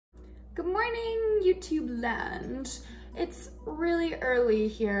Good morning, YouTube land. It's really early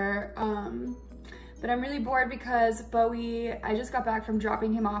here, but I'm really bored because Bowie, I just got back from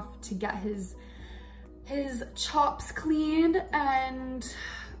dropping him off to get his chops cleaned, and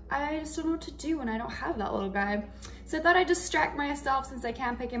I just don't know what to do when I don't have that little guy. So I thought I'd distract myself since I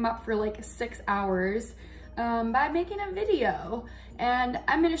can't pick him up for like 6 hours by making a video. And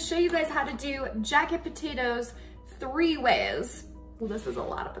I'm gonna show you guys how to do jacket potatoes 3 ways. Well, this is a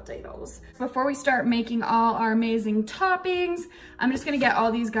lot of potatoes. Before we start making all our amazing toppings, I'm just gonna get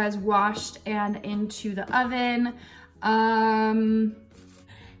all these guys washed and into the oven.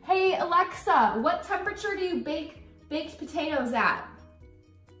 Hey Alexa, what temperature do you bake baked potatoes at?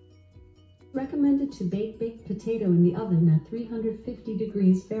 Recommended to bake baked potato in the oven at 350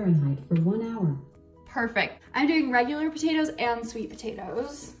 degrees Fahrenheit for 1 hour. Perfect. I'm doing regular potatoes and sweet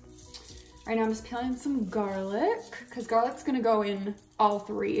potatoes. Right now I'm just peeling some garlic because garlic's gonna go in all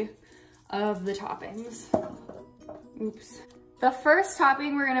 3 of the toppings. Oops. The first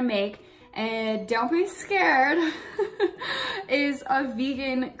topping we're gonna make, and don't be scared, is a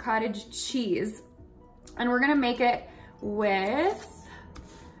vegan cottage cheese. And we're gonna make it with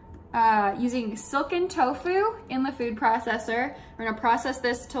using silken tofu in the food processor. We're gonna process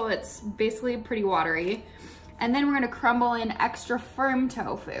this till it's basically pretty watery. And then we're gonna crumble in extra firm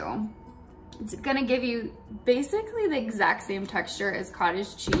tofu. It's gonna give you basically the exact same texture as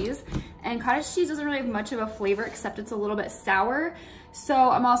cottage cheese. And cottage cheese doesn't really have much of a flavor except it's a little bit sour. So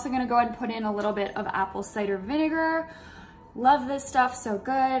I'm also gonna go ahead and put in a little bit of apple cider vinegar. Love this stuff, so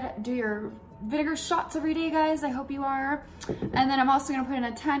good. Do your vinegar shots every day, guys. I hope you are. And then I'm also gonna put in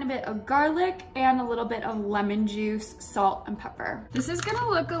a tiny bit of garlic and a little bit of lemon juice, salt, and pepper. This is gonna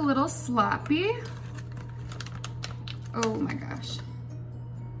look a little sloppy. Oh my gosh.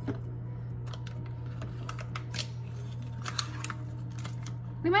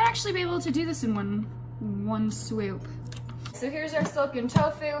 We might actually be able to do this in one swoop. So here's our silken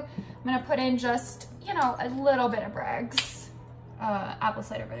tofu. I'm gonna put in just, you know, a little bit of Bragg's apple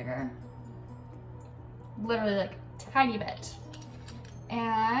cider vinegar. Literally like a tiny bit.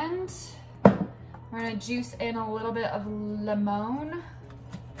 And we're gonna juice in a little bit of lemon.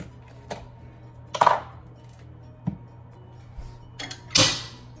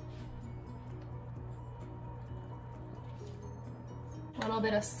 A little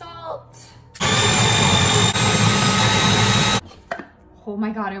bit of salt. Oh my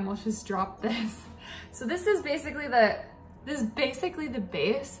God, I almost just dropped this. So this is basically the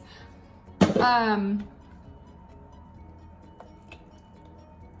base.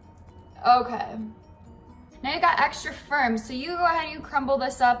 Okay. Now you got extra firm, so you go ahead and you crumble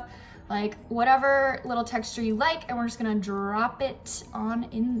this up like whatever little texture you like, and we're just gonna drop it on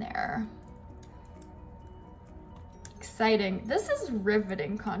in there. Exciting. This is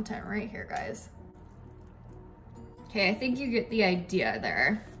riveting content right here, guys. Okay, I think you get the idea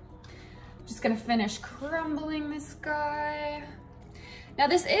there. Just gonna finish crumbling this guy. Now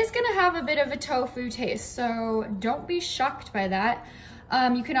this is gonna have a bit of a tofu taste, so don't be shocked by that.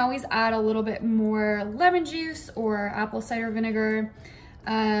 You can always add a little bit more lemon juice or apple cider vinegar,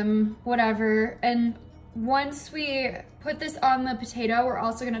 whatever. And once we put this on the potato, we're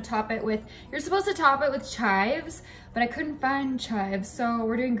also gonna top it with, you're supposed to top it with chives, but I couldn't find chives, so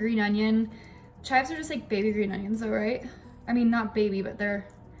we're doing green onion. Chives are just like baby green onions though, right? I mean, not baby, but they're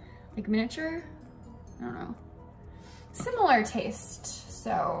like miniature. I don't know. Similar taste,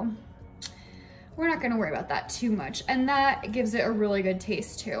 so we're not gonna worry about that too much. And that gives it a really good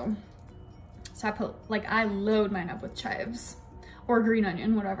taste too. So I load mine up with chives or green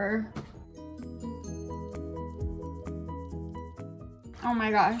onion, whatever. Oh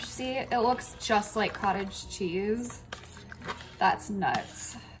my gosh, see, it looks just like cottage cheese. That's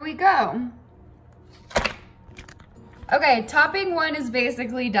nuts. Here we go. Okay, topping 1 is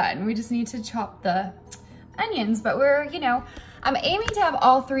basically done. We just need to chop the onions, but we're, you know, I'm aiming to have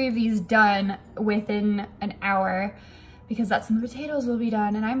all 3 of these done within an hour because that's when the potatoes will be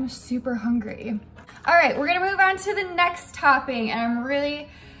done, and I'm super hungry. All right, we're gonna move on to the next topping, and I'm really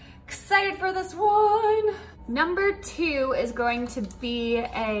excited for this one. Number 2 is going to be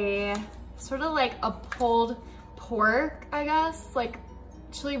a sort of like a pulled pork, I guess, like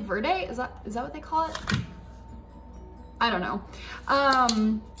chili verde. Is that what they call it? I don't know. I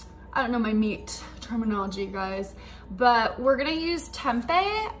don't know my meat terminology, guys, but we're gonna use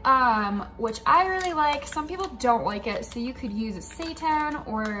tempeh, which I really like. Some people don't like it, so you could use a seitan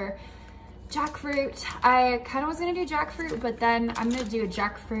or jackfruit. I kind of was gonna do jackfruit, but then I'm gonna do a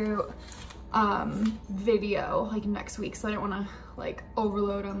jackfruit video like next week, so I don't want to like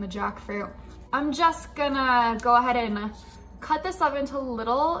overload on the jackfruit. I'm just gonna go ahead and cut this up into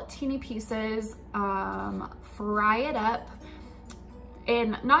little teeny pieces, fry it up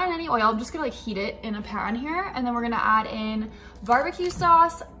not in any oil. I'm just gonna like heat it in a pan here, and then we're gonna add in barbecue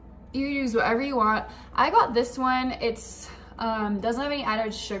sauce. You use whatever you want. I got this one. It's doesn't have any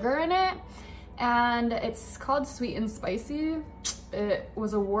added sugar in it, and it's called Sweet and Spicy. It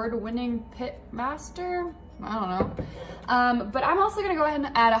was award-winning pit master. I don't know. But I'm also gonna go ahead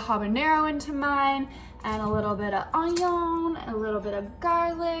and add a habanero into mine, and a little bit of onion, a little bit of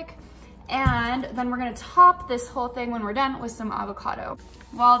garlic, and then we're gonna top this whole thing when we're done with some avocado.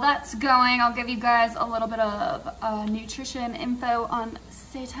 While that's going, I'll give you guys a little bit of nutrition info on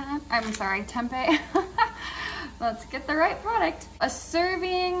tempeh. Let's get the right product. A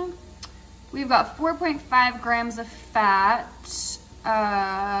serving, we've got 4.5 grams of fat,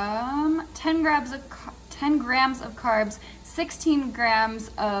 10 grams of carbs, 16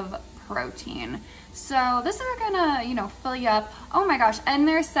 grams of protein. So this is gonna, you know, fill you up. Oh my gosh, and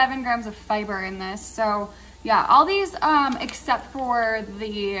there's 7 grams of fiber in this. So yeah, all these, except for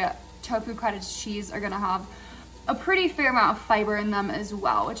the tofu cottage cheese, are gonna have a pretty fair amount of fiber in them as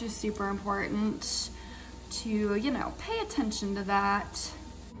well, which is super important to, you know, pay attention to that.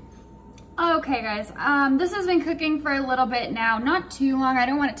 Okay guys, this has been cooking for a little bit now, not too long. I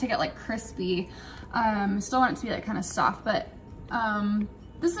don't want it to get like crispy. Still want it to be like kind of soft, but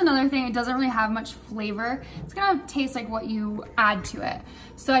this is another thing, it doesn't really have much flavor. It's gonna taste like what you add to it.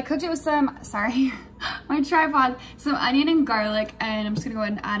 So I cooked it with some, sorry, my tripod, some onion and garlic, and I'm just gonna go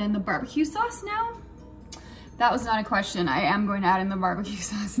ahead and add in the barbecue sauce now. That was not a question. I am going to add in the barbecue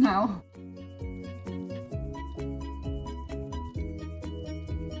sauce now.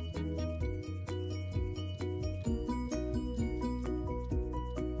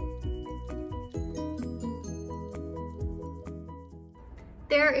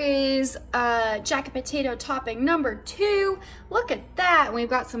 There is jacket potato topping number 2. Look at that. We've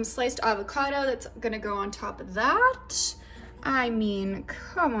got some sliced avocado that's gonna go on top of that. I mean,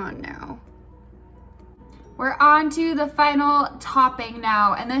 come on now. We're on to the final topping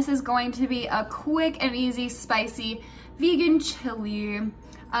now, and this is going to be a quick and easy spicy vegan chili.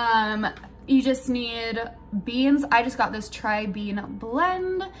 You just need beans. I just got this tri-bean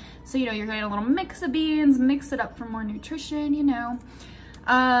blend. So, you know, you're getting a little mix of beans, mix it up for more nutrition, you know.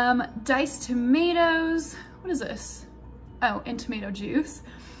 Diced tomatoes. What is this? Oh, and tomato juice.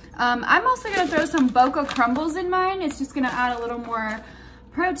 I'm also gonna throw some Boca crumbles in mine. It's just gonna add a little more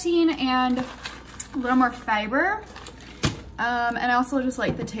protein and a little more fiber. And I also just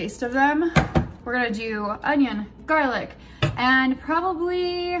like the taste of them. We're gonna do onion, garlic, and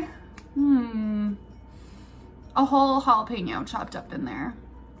probably, a whole jalapeno chopped up in there.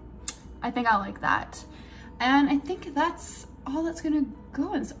 I think I like that. And I think that's all that's gonna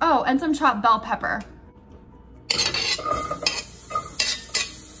go in. Oh, and some chopped bell pepper.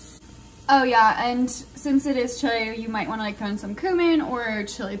 Oh yeah, and since it is chili, you might wanna like throw in some cumin or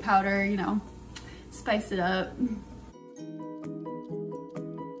chili powder, you know, spice it up.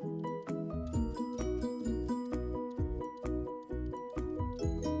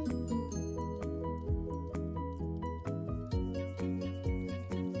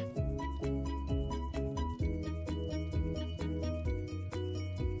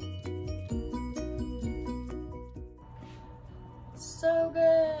 So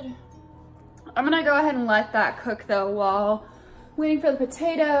good. I'm gonna go ahead and let that cook though while waiting for the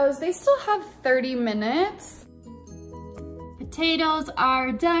potatoes. They still have 30 minutes. Potatoes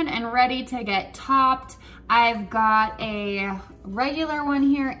are done and ready to get topped. I've got a regular one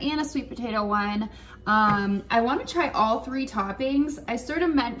here and a sweet potato one. I want to try all 3 toppings. I sort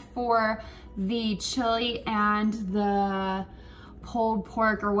of meant for the chili and the pulled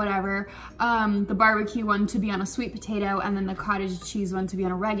pork or whatever, the barbecue one to be on a sweet potato, and then the cottage cheese one to be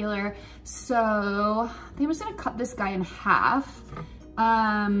on a regular. So I think I'm just gonna cut this guy in half.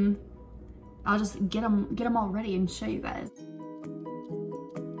 I'll just get them all ready and show you guys.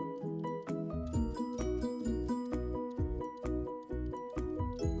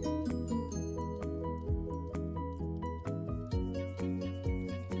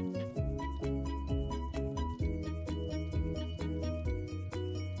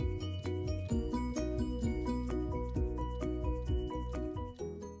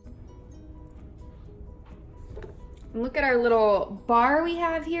 Look at our little bar we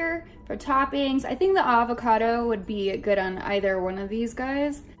have here for toppings. I think the avocado would be good on either one of these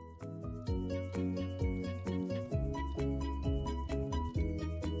guys.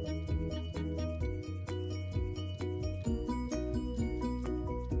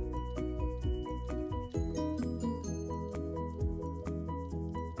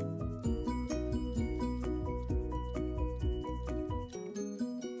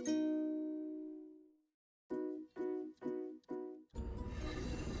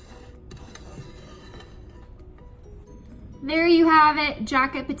 there you have it,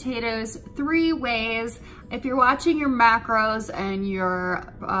 jacket potatoes 3 ways. If you're watching your macros and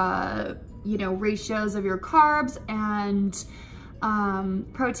your, you know, ratios of your carbs and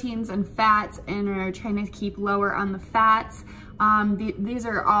proteins and fats and are trying to keep lower on the fats, these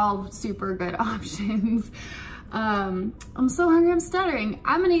are all super good options. I'm so hungry, I'm stuttering.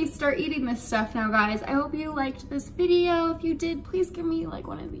 I'm gonna start eating this stuff now, guys. I hope you liked this video. If you did, please give me like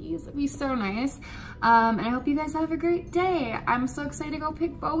one of these. It'd be so nice. And I hope you guys have a great day. I'm so excited to go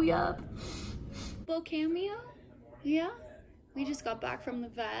pick Bowie up. Little cameo? Yeah? We just got back from the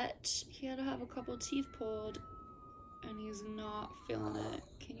vet. He had to have a couple teeth pulled and he's not feeling it.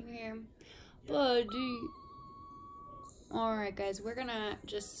 Can you hear him? Buddy. Alright guys, we're gonna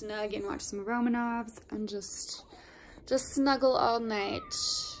just snug and watch some Romanovs and just snuggle all night.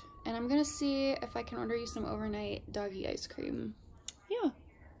 And I'm gonna see if I can order you some overnight doggy ice cream. Yeah.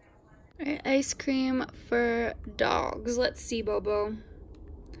 Alright, ice cream for dogs. Let's see, Bobo.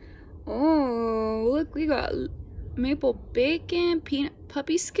 Oh, look, we got maple bacon, peanut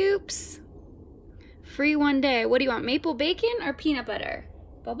puppy scoops. Free 1 day. What do you want, maple bacon or peanut butter?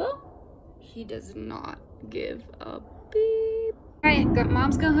 Bobo? He does not give a beep. All right,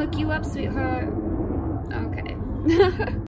 mom's gonna hook you up, sweetheart. Okay.